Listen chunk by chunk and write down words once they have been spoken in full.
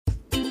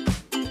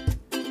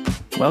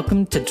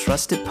Welcome to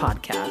Trust It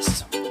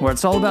Podcast, where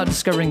it's all about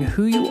discovering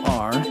who you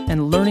are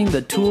and learning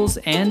the tools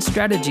and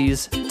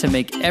strategies to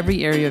make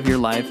every area of your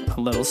life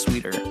a little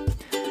sweeter.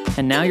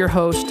 And now your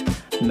host,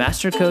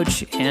 Master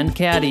Coach and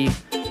Caddy,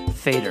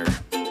 Fader.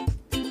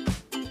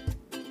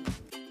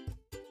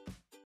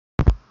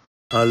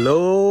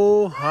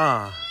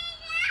 Aloha.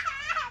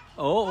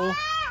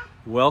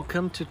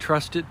 Welcome to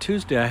Trust It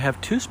Tuesday. I have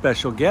two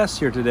special guests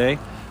here today.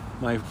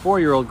 My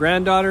 4-year-old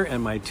granddaughter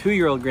and my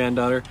 2-year-old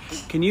granddaughter.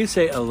 Can you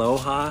say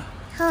aloha?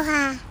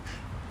 Aloha.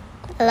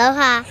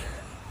 Aloha.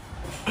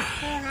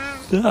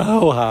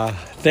 Aloha.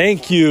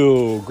 Thank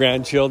you,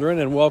 grandchildren,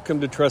 and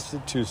welcome to Trust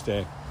It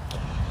Tuesday.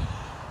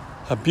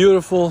 A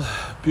beautiful,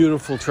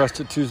 beautiful Trust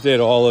It Tuesday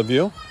to all of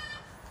you.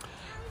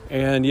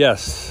 And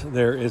yes,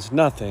 there is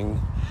nothing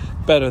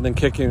better than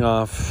kicking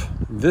off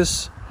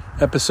this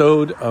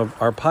episode of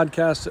our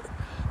podcast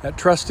at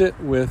Trust It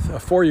with a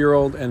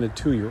 4-year-old and a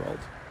 2-year-old.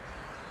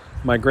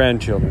 My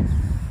grandchildren.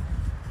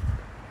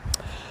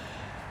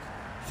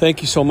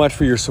 Thank you so much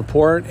for your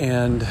support,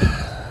 and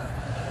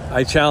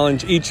I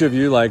challenge each of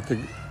you, like the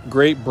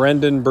great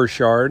Brendan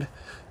Burchard,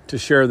 to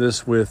share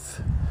this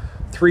with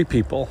 3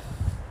 people.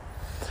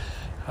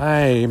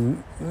 I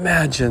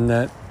imagine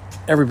that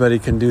everybody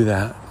can do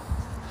that.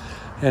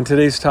 And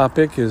today's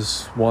topic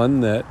is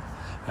one that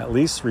at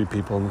least 3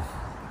 people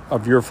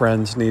of your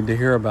friends need to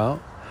hear about.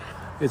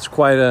 It's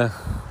quite a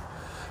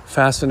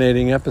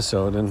fascinating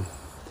episode, and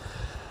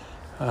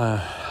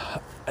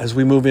as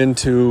we move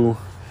into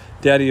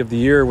Daddy of the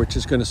Year, which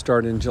is going to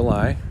start in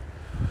July,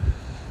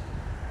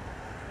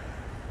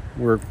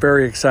 we're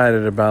very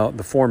excited about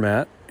the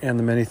format and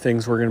the many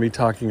things we're going to be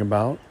talking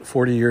about.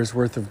 40 years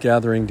worth of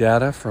gathering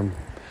data from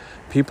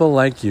people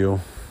like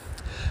you.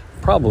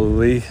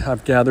 Probably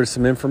I've gathered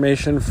some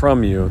information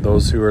from you,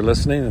 those who are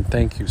listening, and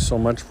thank you so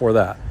much for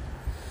that.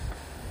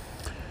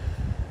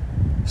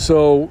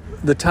 So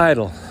the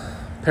title,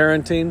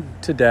 Parenting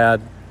to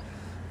Dad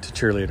to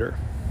Cheerleader.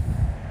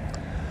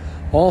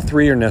 All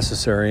 3 are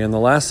necessary, and the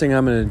last thing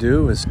I'm going to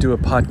do is do a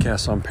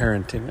podcast on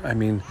parenting. I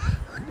mean,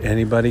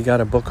 anybody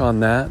got a book on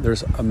that?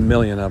 There's a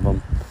million of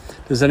them.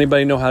 Does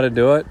anybody know how to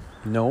do it?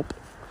 Nope.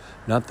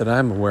 Not that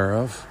I'm aware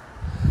of.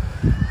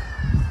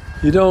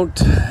 You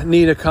don't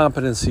need a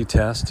competency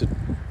test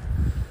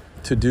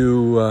to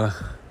do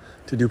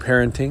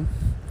parenting.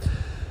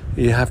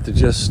 You have to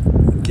just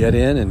get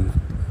in and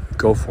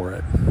go for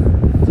it.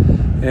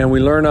 And we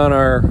learn on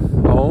our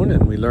own,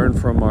 and we learn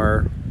from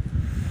our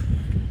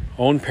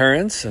own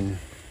parents, and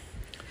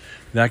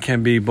that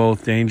can be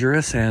both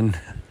dangerous and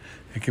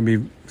it can be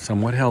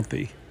somewhat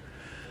healthy.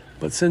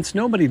 But since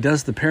nobody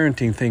does the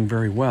parenting thing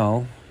very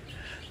well,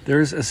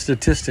 there's a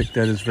statistic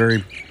that is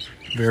very,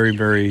 very,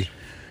 very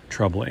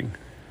troubling.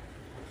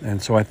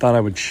 And so I thought I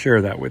would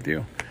share that with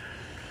you.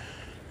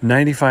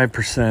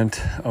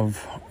 95%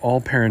 of all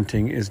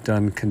parenting is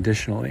done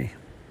conditionally.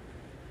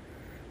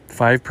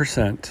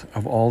 5%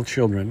 of all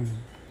children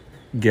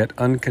get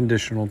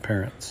unconditional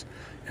parents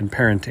and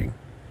parenting.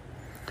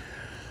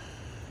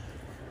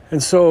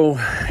 And so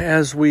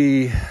as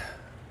we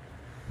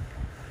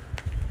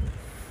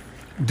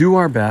do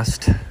our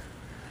best,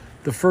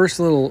 the first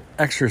little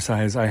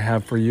exercise I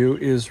have for you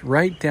is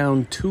write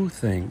down 2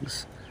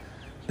 things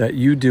that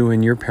you do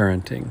in your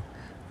parenting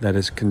that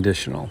is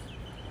conditional.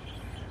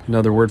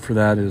 Another word for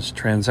that is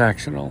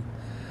transactional,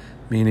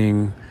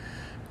 meaning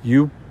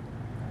you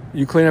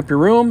clean up your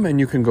room and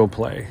you can go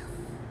play.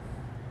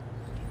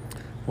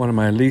 One of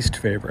my least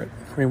favorite.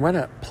 I mean, why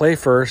not play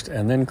first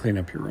and then clean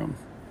up your room?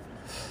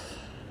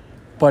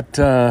 But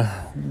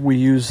we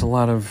use a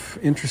lot of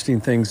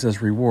interesting things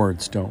as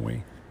rewards, don't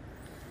we?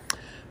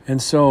 And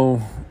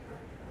so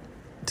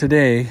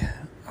today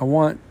I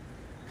want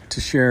to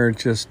share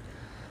just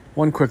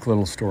one quick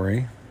little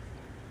story.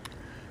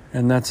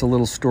 And that's a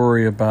little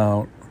story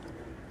about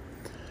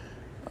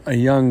a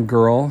young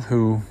girl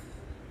who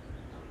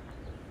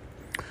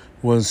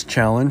was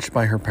challenged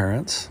by her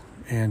parents,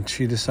 and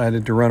she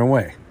decided to run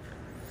away.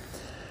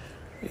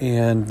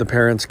 And the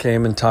parents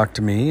came and talked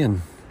to me,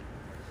 and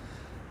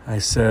I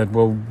said,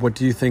 well, what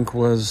do you think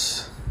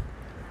was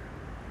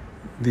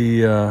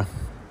the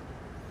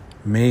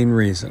main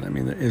reason? I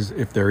mean,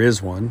 if there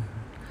is one.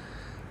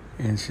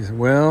 And she said,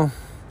 well,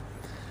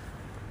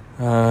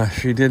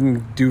 she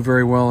didn't do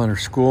very well in her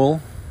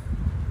school.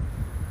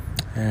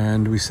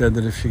 And we said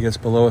that if she gets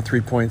below a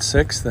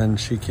 3.6, then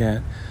she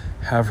can't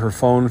have her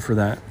phone for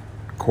that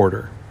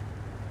quarter.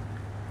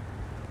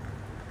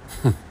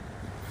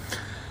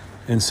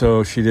 And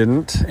so she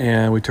didn't,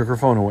 and we took her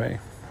phone away.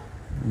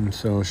 And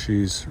so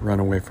she's run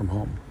away from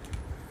home.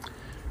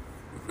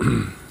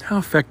 How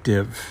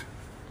effective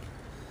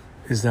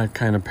is that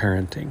kind of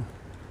parenting?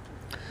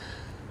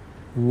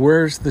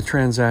 Where's the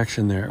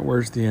transaction there?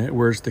 Where's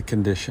the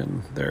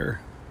condition there?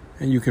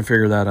 And you can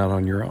figure that out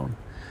on your own.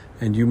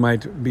 And you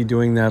might be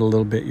doing that a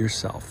little bit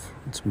yourself.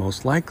 It's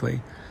most likely,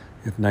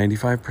 if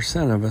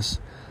 95% of us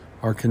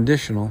are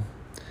conditional,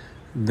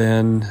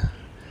 then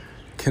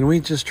can we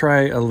just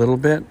try a little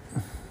bit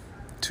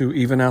to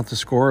even out the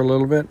score a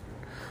little bit?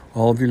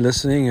 All of you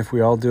listening, if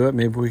we all do it,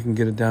 maybe we can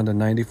get it down to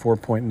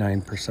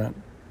 94.9%.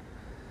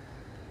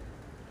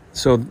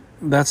 So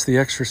that's the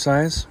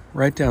exercise.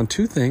 Write down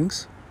 2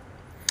 things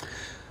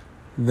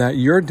that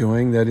you're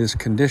doing that is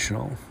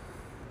conditional,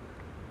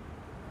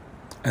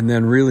 and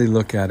then really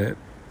look at it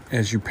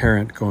as you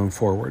parent going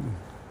forward.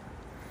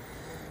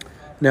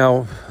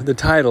 Now, the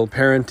title,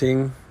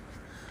 Parenting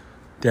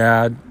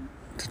Dad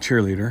to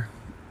Cheerleader,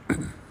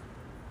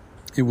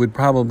 it would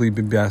probably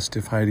be best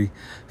if Heidi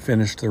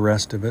finished the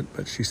rest of it,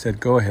 but she said,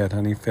 go ahead,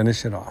 honey,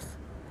 finish it off.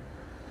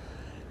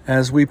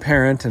 As we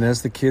parent and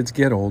as the kids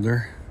get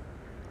older,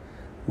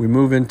 we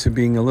move into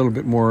being a little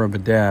bit more of a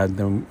dad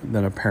than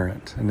a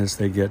parent. And as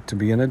they get to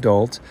be an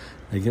adult,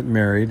 they get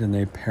married and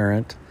they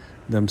parent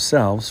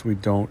themselves. We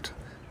don't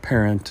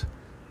parent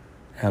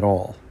at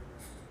all.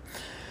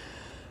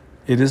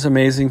 It is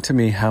amazing to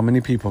me how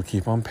many people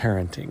keep on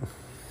parenting.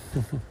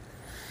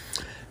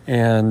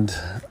 And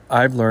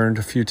I've learned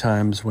a few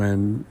times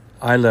when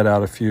I let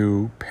out a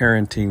few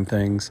parenting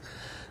things,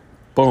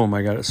 boom,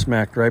 I got it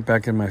smacked right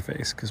back in my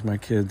face because my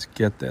kids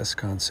get this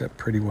concept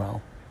pretty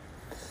well.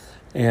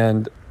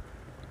 And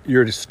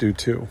you're to do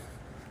too.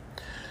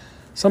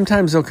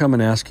 Sometimes they'll come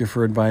and ask you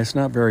for advice,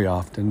 not very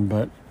often,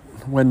 but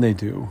when they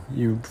do,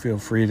 you feel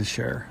free to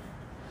share.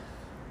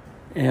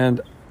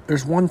 And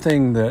there's one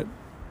thing that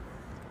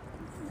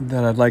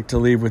I'd like to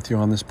leave with you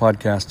on this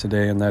podcast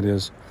today, and that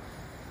is,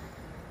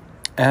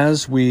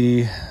 as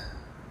we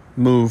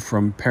move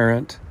from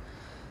parent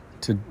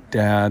to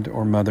dad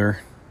or mother,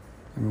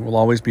 we'll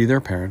always be their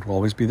parent, we'll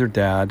always be their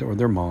dad or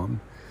their mom.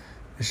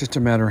 It's just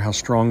a matter of how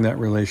strong that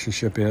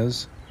relationship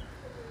is.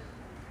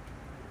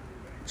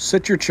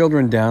 Sit your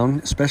children down,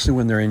 especially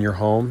when they're in your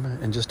home,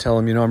 and just tell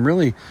them, I'm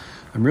really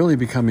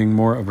becoming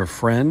more of a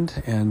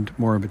friend and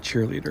more of a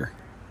cheerleader.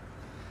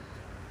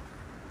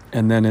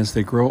 And then as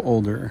they grow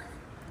older,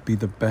 be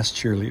the best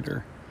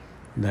cheerleader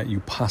that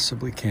you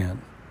possibly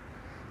can.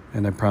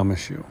 And I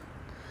promise you,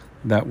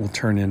 that will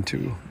turn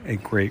into a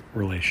great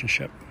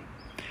relationship.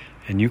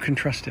 And you can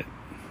trust it.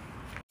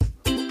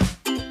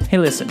 Hey,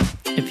 listen,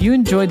 if you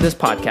enjoyed this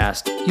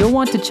podcast, you'll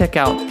want to check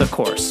out the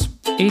course,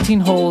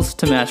 18 Holes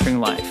to Mastering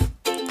Life.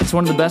 It's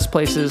one of the best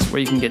places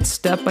where you can get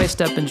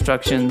step-by-step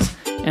instructions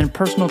and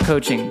personal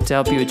coaching to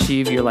help you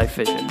achieve your life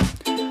vision.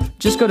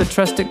 Just go to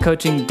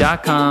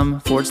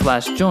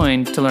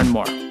trustedcoaching.com/join to learn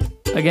more.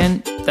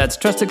 Again, that's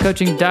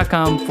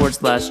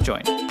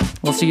trustedcoaching.com/join.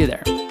 We'll see you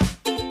there.